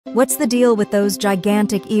What's the deal with those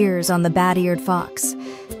gigantic ears on the bat-eared fox?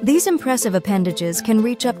 These impressive appendages can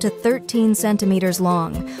reach up to 13 centimeters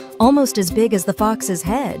long, almost as big as the fox's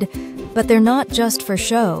head. But they're not just for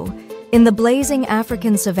show. In the blazing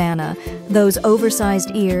African savanna, those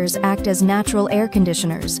oversized ears act as natural air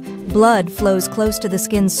conditioners. Blood flows close to the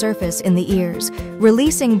skin's surface in the ears,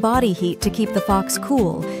 releasing body heat to keep the fox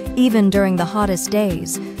cool, even during the hottest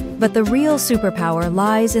days. But the real superpower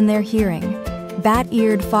lies in their hearing.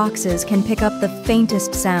 Bat-eared foxes can pick up the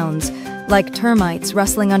faintest sounds, like termites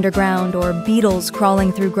rustling underground or beetles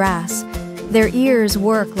crawling through grass. Their ears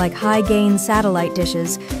work like high-gain satellite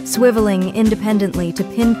dishes, swiveling independently to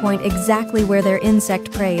pinpoint exactly where their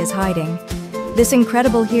insect prey is hiding. This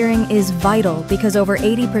incredible hearing is vital because over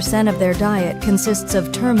 80% of their diet consists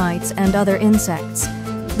of termites and other insects.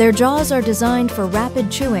 Their jaws are designed for rapid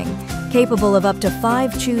chewing, capable of up to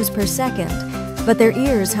 5 chews per second, but their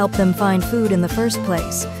ears help them find food in the first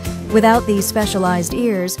place. Without these specialized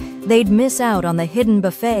ears, they'd miss out on the hidden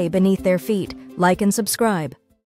buffet beneath their feet. Like and subscribe.